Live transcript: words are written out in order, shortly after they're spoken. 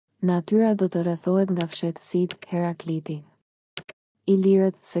Natyra do të rrethohet nga fshehtësitë, Herakliti.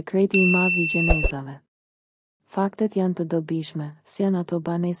 ILIRët, sekreti i madh i gjenezave. Faktet janë të dobishme, si janë ato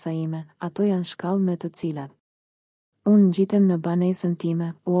banesa ime, ato janë shkallë me të cilat unë ngjitem në banesën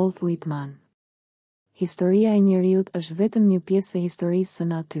time, Walt Whitman. Historia e njeriut është vetëm një pjesë e historisë së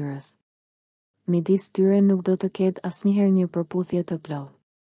natyrës. Midis tyre nuk do të ketë asnjëherë një përputhje të plotë.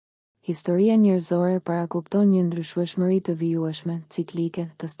 Historia njerëzore parakupton një ndryshueshmëri të vijueshme,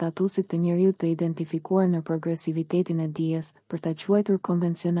 ciklike, të statusit të njeriut të identifikuar në progresivitetin e dijes, për ta quajtur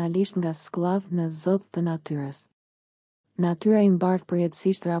konvencionalisht nga skllav në zot të natyrës. Natyra i mbart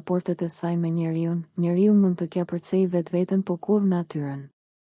përjetësisht raportet e saj me njeriun, njeriu mund të kjapërcej vetveten po kurrë natyrën.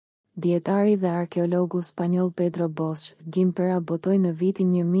 Dietari dhe arkeologu spanjoll Pedro Bosch, Gimpera botoi në vitin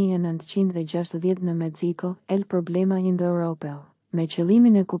 1960 në Mexiko, El problema indo-europeo, me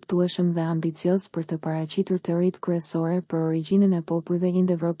qëllimin e kuptueshëm dhe ambicioz për të paraqitur teoritë kryesore për origjinën e popujve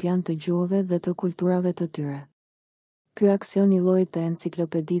indo-evropian të gjuhëve dhe të kulturave të tyre. Ky aksion i llojit të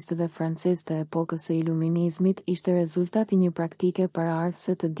enciklopedistëve francezë të epokës së iluminizmit ishte rezultati një praktike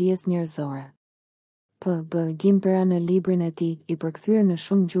paraardhëse të dijes njerëzore. P.B. Gimpera në librin e tij, i përkthyer në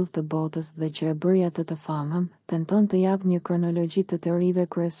shumë gjuhë të botës dhe që e bëri atë të famshëm, tenton të japë një kronologji të teorive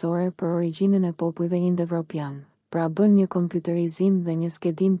kryesore për origjinën e popujve indo-evropian. Pra bën një kompjuterizim dhe një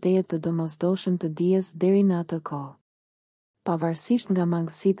skedim tejet të domosdoshëm të dijes deri në atë kohë. Pavarësisht nga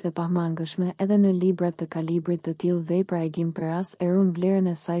mangësitë e pamangëshme, edhe në librat të kalibrit të tillë vepra e Gimperas e ruan vlerën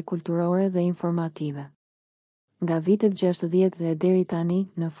e saj kulturore dhe informative. Nga vitet 60 dhe deri tani,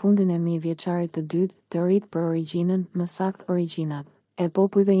 në fundin e mijëvjeçarit të dytë, teoritë për origjinën, më saktë origjinat, e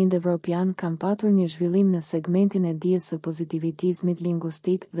popujve indo-evropian kanë patur një zhvillim në segmentin e dijes së pozitivizmit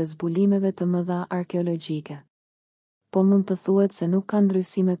lingvistik dhe zbulimeve të mëdha arkeologjike. Po mund të thuhet se nuk ka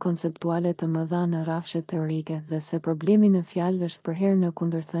ndrysime konceptuale të mëdha në rrafshet teorike dhe se problemi në fjalë është përherë në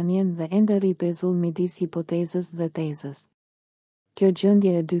kundërthënien dhe ende rripezull midis hipotezës dhe tezës. Kjo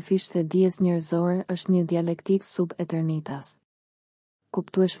gjendje e dy fishtë e dijes njerëzore është një dialektik sub eternitas.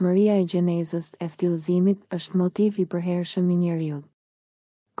 Kuptueshmëria e gjenezës, e ftillëzimit, është motiv i përhershëm i njeriut.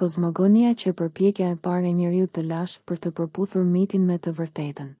 Kozmogonia që përpjekja e parë e njeriut të lash për të përputhur mitin me të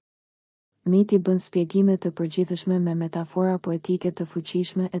vërtetën. Miti bën spjegime të përgjithshme me metafora poetike të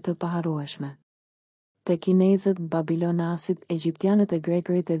fuqishme e të paharrueshme. Te kinezët, babilonasit, egjiptianët e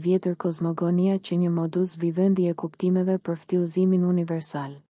grekërit e vjetër kozmogonia që një modus vivendi e kuptimeve për ftillëzimin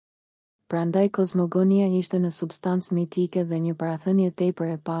universal. Prandaj kozmogonia ishte në substancë mitike dhe një parathënie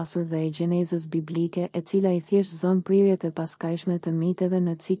tepër e pasur dhe e gjenezës biblike, e cila i thjesht zon prirjet e paskajshme të miteve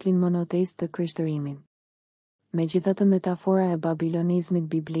në ciklin monoteist të krishtërimit. Megjithatë metafora e babilonizmit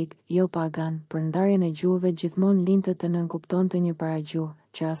biblik, jo pagan, për ndarjen e gjuhëve gjithmonë linte të nënkuptonte një paragjuhë,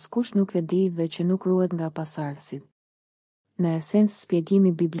 që askush nuk e di dhe që nuk ruhet nga pasardhësit. Në esencë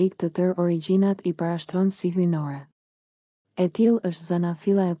shpjegimi biblik të tërë origjinat i parashtron si hyjnore. E tillë është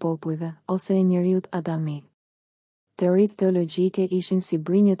zanafilla e popujve, ose e njeriut adamik. Teoritë teologjike ishin si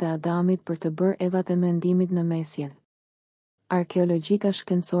brinjët e Adamit për të bërë evat e mendimit në mesjet. Arkeologjika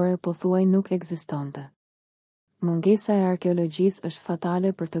shkencore pothuaj nuk ekzistonte. Mungesa e arkeologjisë është fatale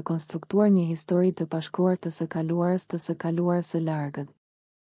për të konstruktuar një histori të pashkruar të së kaluarës së largët.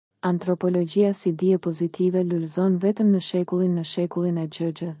 Antropologjia si dije pozitive lulëzon vetëm në shekullin e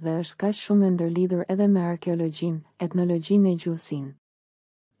xh dhe është kaq shumë e ndërlidhur edhe me arkeologjinë, etnologjinë e gjuhësinë.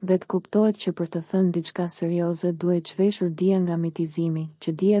 Vetë kuptohet që për të thënë diçka serioze duhet zhveshur dija nga mitizimi,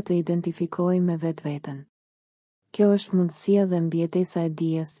 që dija të identifikojë me vetveten. Kjo është mundësia dhe mbijetesa e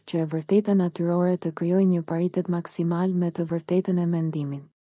dijes, që e vërteta natyrore të krijojë një paritet maksimal me të vërtetën e mendimit.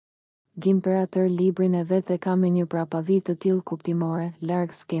 Gimpera tër librin e vet e ka me një prapavi të tillë kuptimore,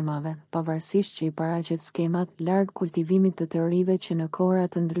 larg skemave, pavarësisht që i paraqet skemat, larg kultivimit të teorive që në kohra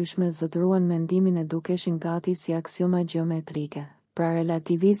të ndryshme zotëruan mendimin e dukeshin gati si aksioma gjeometrike. Pra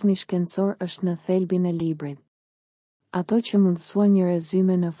relativizmi shkencor është në thelbin e librit. Ato që mundësuan një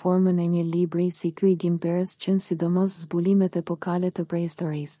rezyme në formën e një libri si ky i Gimperës qenë sidomos zbulimet epokale të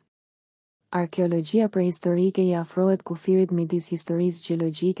prehistorisë. Arkeologjia prehistorike i afrohet kufirit midis historisë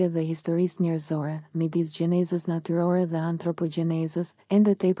gjeologjike dhe historisë njerëzore, midis gjenezës natyrore dhe antropogjenezës,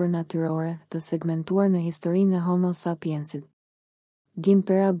 ende tepër natyrore, të segmentuar në historinë e Homo sapiensit.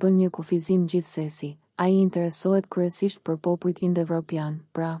 Gimpera bën një kufizim gjithsesi. Ai interesohet kryesisht për popujt indo-evropian,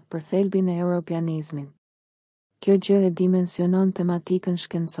 pra për thelbin e europianizmit. Kjo gjë e dimensionon tematikën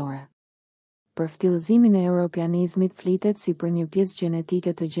shkencore. Për ftillëzimin e europianizmit flitet si për një pjesë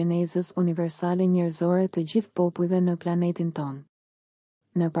gjenetike të gjenezës universale njerëzore të gjithë popujve në planetin tonë.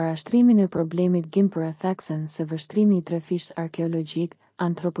 Në parashtrimin e problemit Gimpera thaksen se vështrimi i trefisht arkeologjik,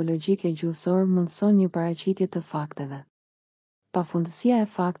 antropologjik e gjuhësor mundson një paraqitje të fakteve. Pafundësia e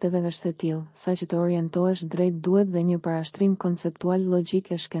fakteve është e tillë, sa që të orientohesh drejt duhet dhe një parashtrim konceptual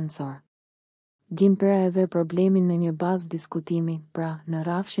logjik e shkencor. Gjimperë e ve problemin në një bazë diskutimi, pra, në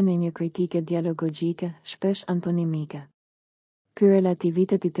rrafshin e një kritike dialogogjike, shpesh antonimike. Ky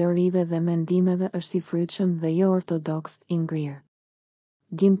relativitet i teorive dhe mendimeve është i frytshëm dhe jo ortodoks, i ngrirë.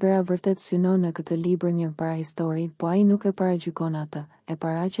 Gjimperë vërtet synon në këtë libër një parahistori, po ai nuk e paragjykon atë, e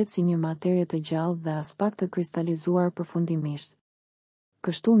paraqet si një materie të gjallë dhe as pak të kristalizuar përfundimisht.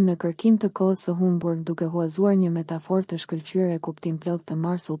 Kështu në kërkim të kohës së humbur, duke huazuar një metaforë të shkëlqyer e kuptimplot të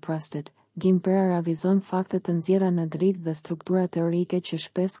Marcel Proustit, Gjimperë ravizon fakte të nxjerra në dritë dhe struktura teorike që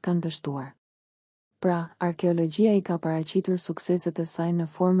shpesh kanë dështuar. Pra, arkeologjia i ka paraqitur sukseset e saj në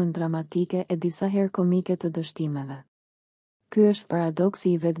formën dramatike e disa herë komike të dështimeve. Ky është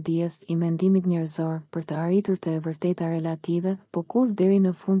paradoksi i vetdijes, i mendimit njerëzor, për të arritur të e vërteta relative, po kur deri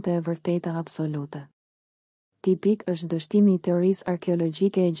në fund të e vërteta absolute. Tipik është dështimi i teorisë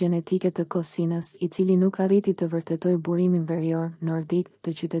arkeologjike e gjenetike të Kosinës, i cili nuk arriti të vërtetoj burimin verior, nordik,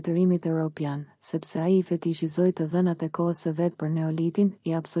 të qytetërimit europian, sepse ai i fetishizoi të dhënat e kohës së vet për neolitin,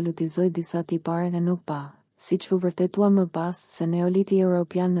 i absolutizoi disa tipare e nuk pa, siç u vërtetua më pas se neoliti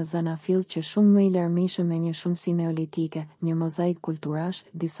europian në Zanafill që shumë më i larmishëm me një shumësi neolitike, një mozaik kulturash,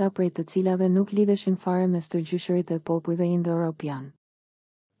 disa prej të cilave nuk lidheshin fare me stërgjyshërit e popujve indo-europian.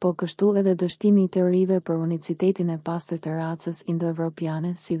 Po kështu edhe dështimi i teorive për unicitetin e pastër të racës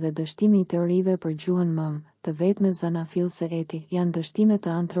indo-evropiane, si dhe dështimi i teorive për gjuhën mëm, të vetme Zanafill se eti, janë dështime të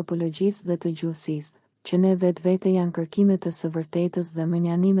antropologjisë dhe të gjuhësisë, që ne vetvete janë kërkime të së vërtetës dhe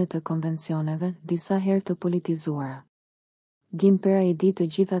mënjanime të konvencioneve, disa herë të politizuara. Gjimperë i di të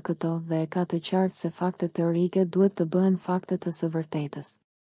gjitha këto dhe e ka të qartë se faktet teorike duhet të bëhen fakte të së vërtetës.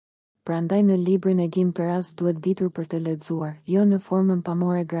 Prandaj në librin e Gjimperës duhet ditur për të lexuar, jo në formën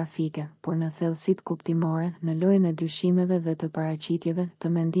pamore grafike, por në thellësitë kuptimore, në lojën e dyshimeve dhe të paraqitjeve, të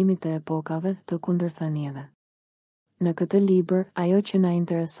mendimit të epokave, të kundërthënieve. Në këtë libër, ajo që na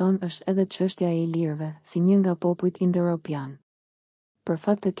intereson është edhe çështja e ilirëve, si një nga popujt indo-europian. Për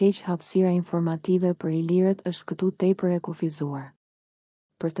fat të keq, hapësira informative për ilirët është këtu tepër e kufizuar.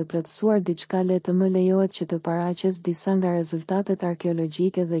 Për të plotësuar diçka le të më lejohet që të paraqes disa nga rezultatet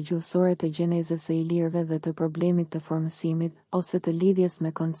arkeologjike dhe gjuhësore të gjenezës së ilirëve dhe të problemit të formësimit, ose të lidhjes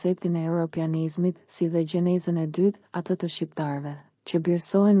me konceptin e europianizmit, si dhe gjenezën e dytë, atë të shqiptarëve, që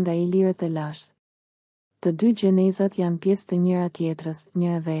birsohen nga ilirët e lashtë. Të dy gjenezat janë pjesë të njëra tjetrës,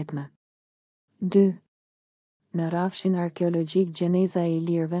 një e vetme. 2. Në rrafshin arkeologjik gjeneza e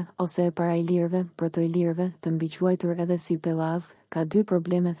ilirëve, ose e para ilirëve, proto-ilirëve, të mbiquajtur edhe si pelazg, ka dy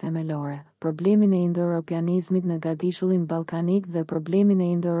probleme themelore, problemin e indo-europianizmit në gadishullin ballkanik dhe problemin e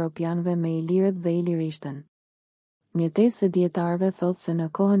indo-europianëve me ilirët dhe ilirishten. Një tesë e dietarëve thotë se në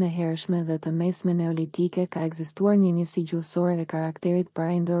kohën e hershme dhe të mesme neolitike ka ekzistuar një njësi gjuhësore e karakterit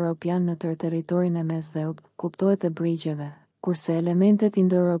para indo-europian në tërë territorin e Mesdhut, kuptohet e brigjeve, kurse elementet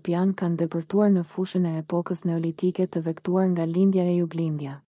indo-europian kanë depërtuar në fushën e epokës neolitike të vektuar nga lindja e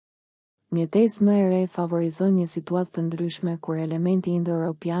juglindja. Një tesë më e re favorizon një situatë të ndryshme kur elementi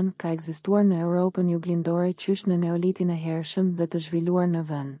indo-europian ka ekzistuar në Europën juglindore qysh në neolitin e hershëm dhe të zhvilluar në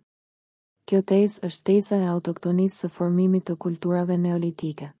vend. Kjo tesë është teza e autoktonisë së formimit të kulturave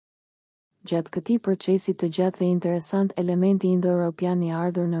neolitike. Gjatë këtij procesi të gjatë dhe interesant, elementi indo-europian i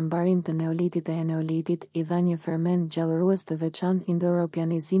ardhur në mbarim të neolitit e eneolitit i dha një ferment gjallërues të veçantë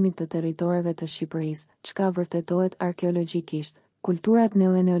indo-europianizimit të territoreve të Shqipërisë, çka vërtetohet arkeologjikisht. Kulturat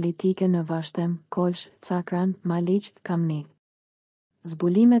neo-eneolitike në Vashtem, Kolsh, Cakran, Maliq, Kamnik.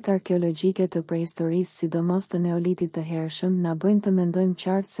 Zbulimet arkeologjike të prehistorisë, sidomos të neolitit të hershëm, na bëjnë të mendojmë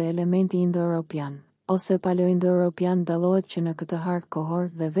qartë se elementi indo-europian ose paleo-indo-europian dallohet që në këtë hark kohor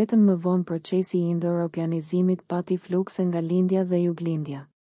dhe vetëm më vonë procesi i indo-europianizimit pati flukse nga lindja dhe juglindja.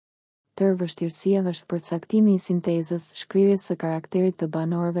 Tërë vështirësia është përcaktimi i sintezës, shkrirjes së karakterit të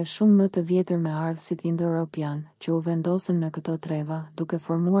banorëve shumë më të vjetër me ardhësit indo-europian, që u vendosën në këto treva, duke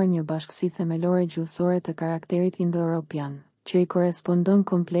formuar një bashkësi themelore gjuhësore të karakterit indo-europian, që i korespondon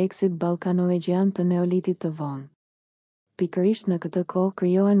kompleksit ballkano-egjean të neolitit të vonë. Pikërisht në këtë kohë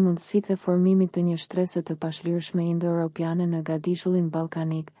krijohen mundësitë e formimit të një shtrese të pashlyrshme indo-europiane në gadishullin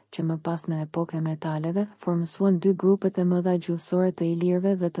ballkanik, që më pas në epokën e metaleve formësuan dy grupet e mëdha gjuhësore të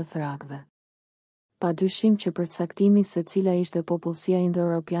ilirëve dhe të thrakëve. Padyshim që përcaktimi se cila ishte popullsia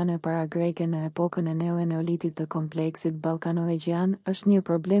indo-europiane para greke në epokën e neo-eneolitit të kompleksit ballkano-egjean është një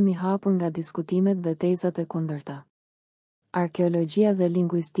problem i hapur nga diskutimet dhe tezat e kundërta. Arkeologjia dhe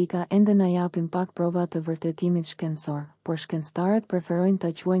lingvistika ende na japin pak prova të vërtetimit shkencor, por shkencëtarët preferojnë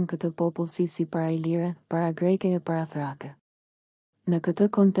ta quajnë këtë popullsi si para ilire, para greke e para thrake. Në këtë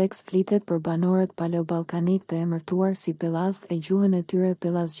kontekst flitet për banorët paleo-ballkanik të emërtuar si pellazg e gjuhën e tyre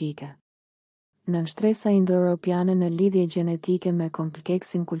pellazgjike. Në shtresa indo-europiane në lidhje gjenetike me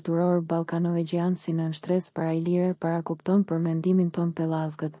kompleksin kulturor ballkano-egjean si në shtres para ilire parakupton për mendimin ton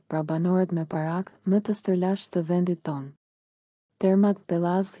pellazgët, pra banorët me parak, më të stërlasht të vendit ton. Termat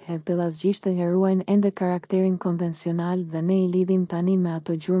pellazg e pellazgjisht e heruajnë ende karakterin konvencional dhe ne i lidhim tani me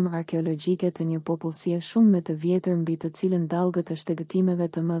ato gjurmë arkeologjike të një popullsie shumë më të vjetër mbi të cilën dallgët e shtëgëtimeve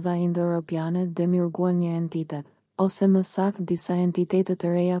të mëdha indo-europiane demiurguan një entitet, ose më saktë disa entitete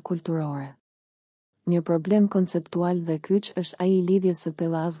të reja kulturore. Një problem konceptual dhe kyç është ai i lidhjes së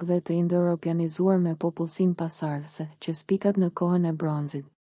pellazgëve të indo-europianizuar me popullsinë pasardhëse, që spikat në kohën e bronzit.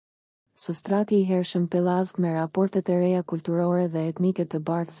 Substrati i hershëm pellazg me raportet e reja kulturore dhe etnike të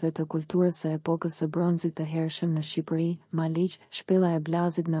bartësve të kulturës së epokës së bronzit të hershëm në Shqipëri, Maliq, shpella e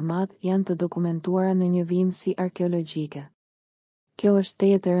blazit në madh janë të dokumentuara në një vijimësi arkeologjike. Kjo është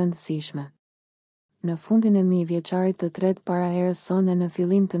tejet e rëndësishme. Në fundin e mijëvjeçarit të tretë para erës sonë e në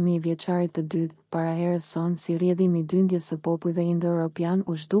fillim të mijëvjeçarit të dytë para erës sonë, si rrjedhim i dyndjes së popujve indo-europian,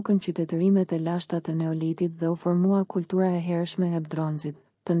 u zhdukën qytetërimet e lashta të neolitit dhe u formua kultura e hershme e bronzit,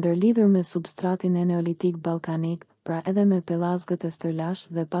 të ndërlidhur me substratin e neolitik ballkanik, pra edhe me pellazgët e stërlash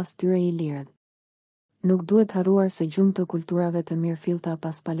dhe pas tyre ilirët. Nuk duhet harruar se gjumë të kulturave të mirëfillta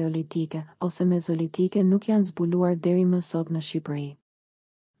pas paleolitike ose mezolitike nuk janë zbuluar deri më sot në Shqipëri.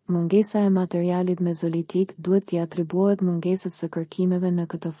 Mungesa e materialit mezolitik duhet t'i atribuohet mungesës së kërkimeve në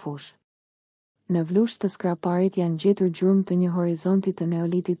këtë fushë. Në vlushtë të skraparit janë gjetur gjurmë të një horizonti të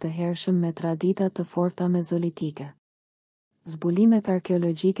neolitit të hershëm me tradita të forta mezolitike. Zbulimet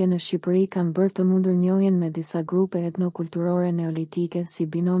arkeologjike në Shqipëri kanë bërë të mundur njohjen me disa grupe etnokulturore neolitike si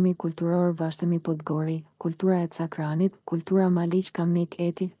binomi kulturor Vashtëmi Podgori, kultura e Cakranit, kultura Maliq Kamnik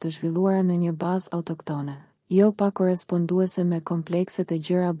Eti, të zhvilluara në një bazë autoktone, jo pa koresponduese me komplekset e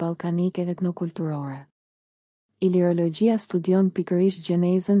gjëra ballkanike etnokulturore. Ilirologjia studion pikërisht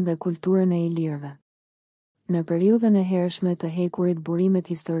gjenezën dhe kulturën e ilirëve. Në periudhën e hershme të hekurit, burimet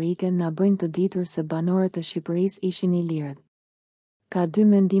historike na bëjnë të ditur se banorët e Shqipërisë ishin ilirët. Ka dy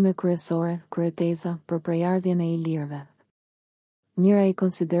mendime kryesore, kryeteza, për prejardhjen e ilirëve. Njëra i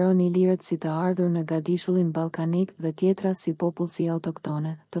konsideron ilirët si të ardhur në gadishullin ballkanik dhe tjetra si popullsi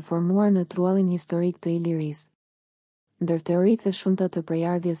autoktone, të formuar në truallin historik të Ilirisë. Ndër teoritë e shumta të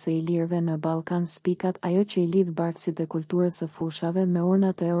prejardhjes së ilirëve në Ballkan spikat ajo që i lidh bartësit e kulturës së fushave me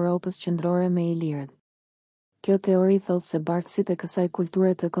urnat e Europës qendrore me ilirët. Kjo teori thotë se bartësit e kësaj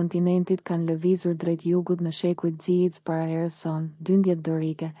kulture të kontinentit kanë lëvizur drejt jugut në shekujt Xiic para erës sonë, dyndjet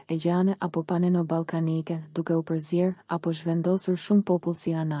dorike, egjeane apo paneno-ballkanike, duke u përzier apo zhvendosur shumë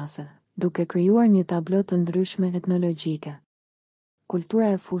popullsi anase, duke krijuar një tablo të ndryshme etnologjike.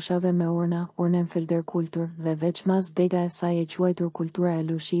 Kultura e fushave me urna, Urnenfelderkultur dhe veçmas dega e saj e quajtur kultura e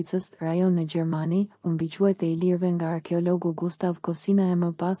Lushicës, rajon në Gjermani, u mbiquajt e ilirëve nga arkeologu Gustav Kosina e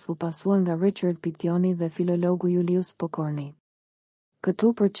më pas u pasua nga Richard Pictioni dhe filologu Julius Pokorni.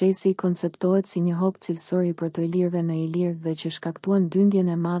 Këtu procesi konceptohet si një hop cilësor i proto-ilirëve në Ilirë dhe që shkaktuan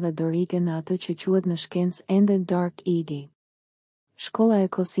dyndjen e madhe dorike në atë që quhet në shkencë ende Dark Age. Shkolla e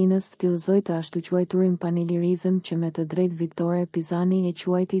Kosinës ftillzoi të ashtu quajturin panilirizëm që me të drejtë Viktore Pizani e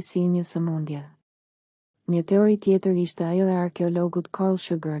quajti si një sëmundje. Një teori tjetër ishte ajo e arkeologut Carl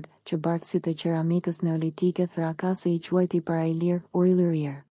Sjögard, që bartësit e qeramikës neolitike thrakase i quajti para Ilir,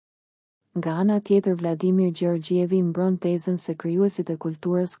 Urilir. Nga ana tjetër Vladimir Gjeorgjievi mbron tezën se krijuesit e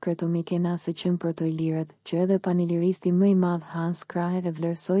kulturës kretomikenas qënë proto-ilirët, që edhe paniliristi më i madh Hans Krahe e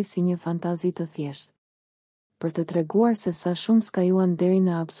vlerësoi si një fantazi të thjeshtë. Për të treguar se sa shumë skajuan deri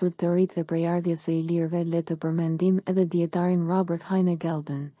në absurd teoritë e prejardhjes së ilirëve, le të përmendim edhe dietarin Robert Heine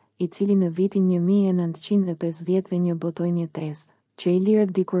Gelden, i cili në vitin 1951 botoi një tezë, që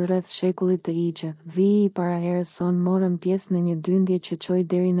ilirët dikur rreth shekullit të Ige, vijë para erës sonë morën pjesë në një dyndje që çoi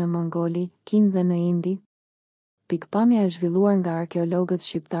deri në Mongoli, Kinë dhe në Indi. Pikpamja e zhvilluar nga arkeologët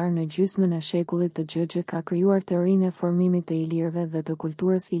shqiptar në gjysmën e shekullit të xh ka krijuar teorinë e formimit të ilirëve dhe të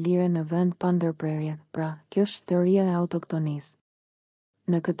kulturës ilire në vend pa ndërprerje, pra, kjo është teoria e autoktonisë.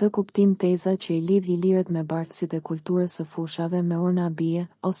 Në këtë kuptim teza që i lidh ilirët me bartësit e kulturës së fushave me urna bie,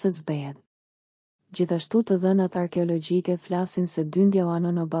 ose zbehet. Gjithashtu të dhënat arkeologjike flasin se dyndja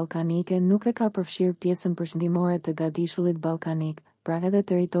oanono-ballkanike nuk e ka përfshirë pjesën përshëndimore të gadishullit ballkanik, pra edhe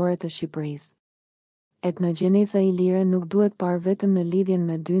territoret të Shqipërisë. Etnogjeneza ilire nuk duhet parë vetëm në lidhjen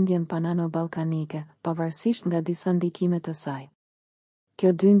me dyndjen panano-ballkanike, pavarësisht nga disa ndikime të saj.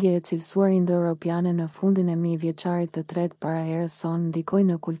 Kjo dyndje e cilësuar indo-europiane në fundin e mijëvjeçarit të tretë para erës sonë ndikoi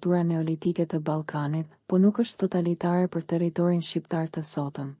në kultura neolitike të Ballkanit, po nuk është totalitare për territorin shqiptar të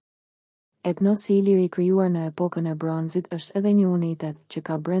sotëm. Etnosi ilir I krijuar në epokën e bronzit është edhe një unitet që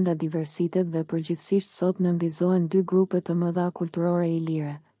ka brenda diversitet dhe përgjithsisht sot nënvizohen dy grupe të mëdha kulturore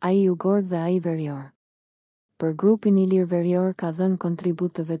ilire, ai jugor dhe ai verior. Për grupin ilir verior ka dhënë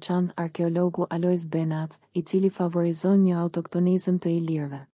kontribut të veçantë arkeologu Alois Benac, I cili favorizon një autoktonizëm të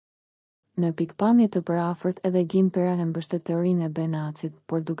ilirëve. Në pikpamje të përafërt edhe Gimpera e mbështet teorinë e Benacit,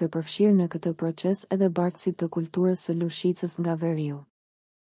 por duke përfshirë në këtë proces edhe bartësit të kulturës së Lushicës nga veriu.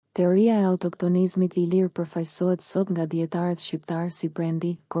 Teoria e autoktonizmit ilir përfaqësohet sot nga dietarët shqiptar si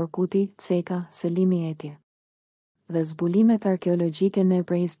Prendi, Korkuti, Ceka, Selimi etje. Dhe zbulimet arkeologjike në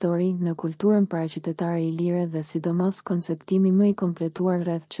prehistori në kulturën paraqitetare ilire dhe sidomos konceptimi më I kompletuar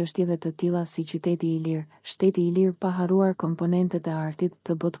rreth çështjeve të tilla si qyteti ilir, shteti ilir pa harruar komponentet e artit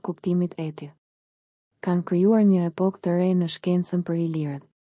të botë kuptimit etje. Kanë krijuar një epokë të re në shkencën për ilirët.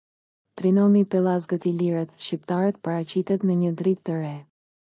 Trinomi pellazgët ilirët, shqiptarët paraqitet në një dritë të re.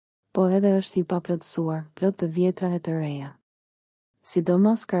 Po edhe është I paplotësuar, plot të vjetra e të reja.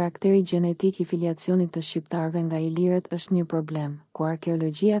 Sidomos karakteri gjenetik I filiacionit të shqiptarëve nga ilirët është një problem, ku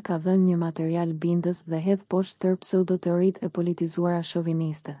arkeologjia ka dhënë një material bindës dhe hedh poshtë tërë pseudoteoritë e politizuara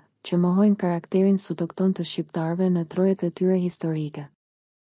shoviniste, që mohojnë karakterin sutokton të shqiptarëve në trojet e tyre historike.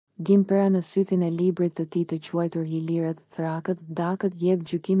 Gimpera në sytin e librit të tij të quajtur Ilirët, Thrakët, Dakët jep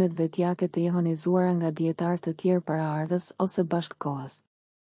gjykimet vetjake të jehonizuara nga dietarë të tjerë paraardhës ose bashkëkohës.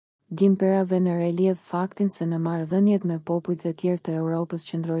 Gimpera vë në relief faktin se në marrëdhëniet me popujt e tjerë të Europës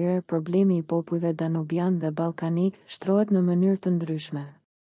qendrore problemi I popujve danubian dhe ballkanik shtrohet në mënyrë të ndryshme.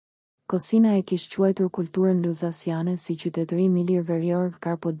 Kosina e kishte quajtur kulturën luzasiane si qytetërim ilir verior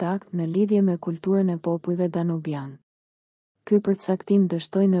Karpodak në lidhje me kulturën e popujve danubian. Ky përcaktim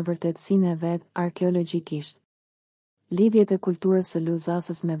dështoi në vërtetësinë e vet arkeologjikisht. Lidhjet e kulturës së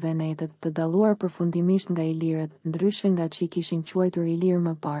Luzasës me Venetët, të dalluar përfundimisht nga ilirët, ndryshe nga që I kishin quajtur ilir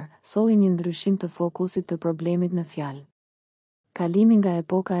më parë, solli një ndryshim të fokusit të problemit në fjalë. Kalimi nga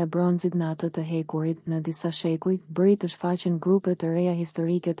epoka e bronzit në atë të hekurit në disa shekuj, bëri të shfaqen grupe të reja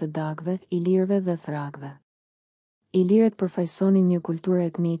historike të Dakëve, ilirëve dhe Thrakëve. Ilirët përfaqësonin një kulturë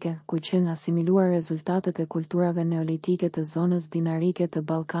etnike, ku qenë asimiluar rezultatet e kulturave neolitike të zonës dinarike të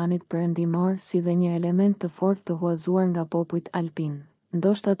Ballkanit perëndimor si dhe një element të fortë të huazuar nga popujt alpin,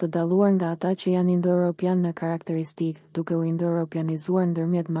 ndoshta të dalluar nga ata që janë indo-europian në karakteristikë, duke u indo-europianizuar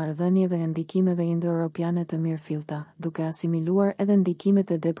ndërmjet marrëdhënieve e ndikimeve indo-europiane të mirëfillta, duke asimiluar edhe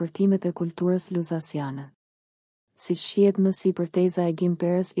ndikimet e depërtimet e kulturës luzasiane. Si shihet më sipër teza e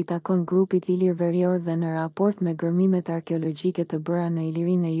Gimperës I takon grupit ilir verior dhe në raport me gërmimet arkeologjike të bëra në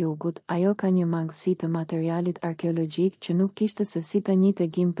Ilirinë e Jugut, ajo ka një mangësi të materialit arkeologjik që nuk kishte se si ta njihte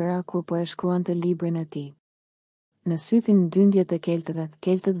Gimpera kur po e shkruante librin e tij. Në sytin dyndjet e keltëve,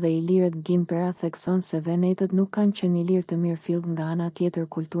 keltët dhe ilirët Gimpera thekson se venetët nuk kanë qenë ilir të mirëfillt nga ana tjetër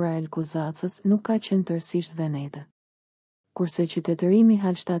kultura e Elkuzacës nuk ka qenë tërësisht venete. Kurse qytetërimi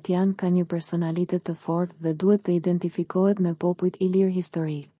halshtatian ka një personalitet të fortë dhe duhet të identifikohet me popujt ilir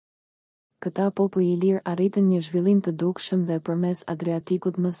historik. Këta popuj ilir arritën një zhvillim të dukshëm dhe përmes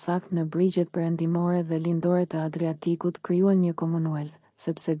Adriatikut më saktë në brigjet perëndimore dhe lindore të Adriatikut krijuan një Commonwealth,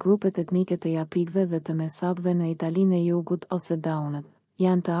 sepse grupet etnike të Japikëve dhe të Mesapëve në Italinë e Jugut ose Daunët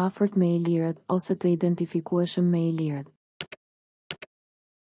janë të afërt me ilirët ose të identifikueshëm me ilirët.